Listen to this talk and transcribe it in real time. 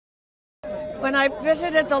when I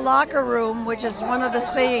visited the locker room, which is one of the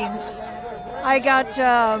scenes, I got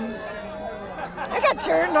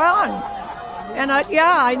turned on. And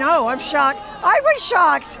I know, I'm shocked. I was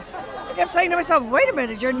shocked. I kept saying to myself, wait a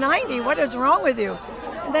minute, you're 90, what is wrong with you?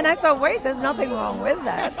 And then I thought, wait, there's nothing wrong with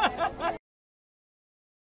that.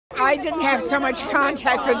 I didn't have so much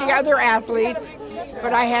contact with the other athletes,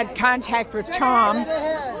 but I had contact with Tom,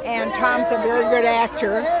 and Tom's a very good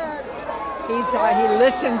actor. He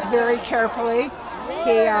listens very carefully.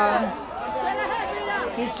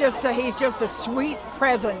 He's just a sweet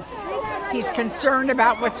presence. He's concerned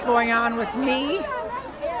about what's going on with me,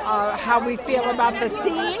 how we feel about the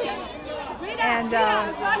scene, and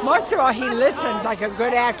most of all, he listens like a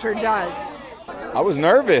good actor does. I was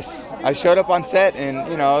nervous. I showed up on set, and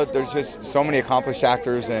you know, there's just so many accomplished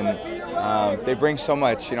actors, and they bring so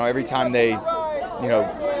much. You know, every time they,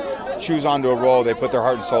 choose onto a role, they put their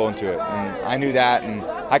heart and soul into it. And I knew that, and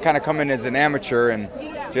I kind of come in as an amateur and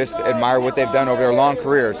just admire what they've done over their long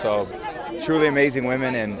career. So, truly amazing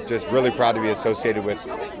women, and just really proud to be associated with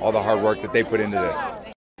all the hard work that they put into this.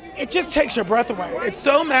 It just takes your breath away. It's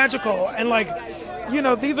so magical, and like,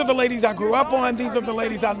 these are the ladies I grew up on, these are the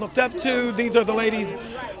ladies I looked up to, these are the ladies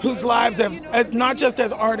whose lives have, not just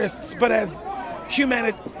as artists, but as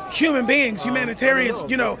human beings, humanitarians,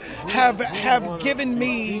 have given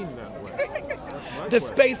me the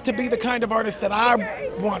space to be the kind of artist that I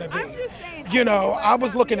want to be. I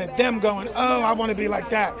was looking at them going, oh, I want to be like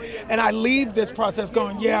that. And I leave this process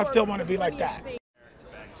going, yeah, I still want to be like that.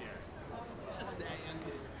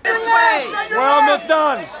 This way! We're almost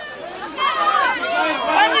done.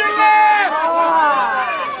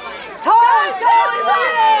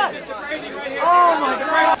 Oh my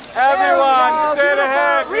God! Everyone, straight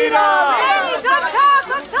ahead. Rita! Ladies, up top!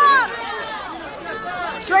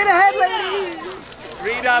 Straight ahead, ladies!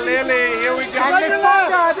 Rita, Lily, here we go. And Miss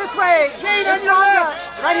Fonda, this way! Jane, Miss Fonda!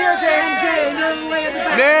 Right here, Jane, you're in the way of the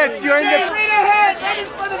back. Miss, you're in the... Jane, Rita ahead, right in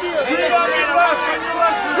front of you! Rita,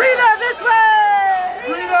 this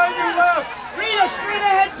way! Rita, on your left! Rita, straight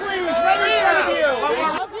ahead, please! Right in front of you!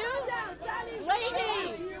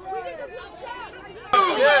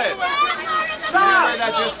 Good. Stop!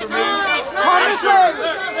 That just for me. Tom this way!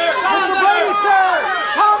 Mr. Brady, sir!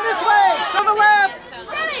 Tom this way! To the left!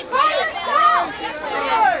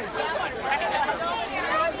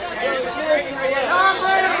 Tom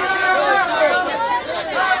Brady!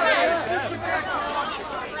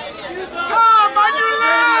 Tom, on your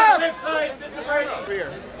left!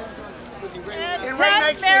 And right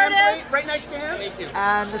next to him. Thank you.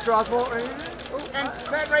 And Mr. Oswald, right here. And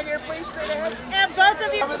Pat, right here, please, straight ahead. And both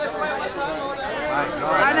of you. Over this way one time, hold on.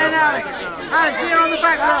 And then Alex. Alex, see you on the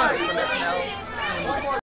back row.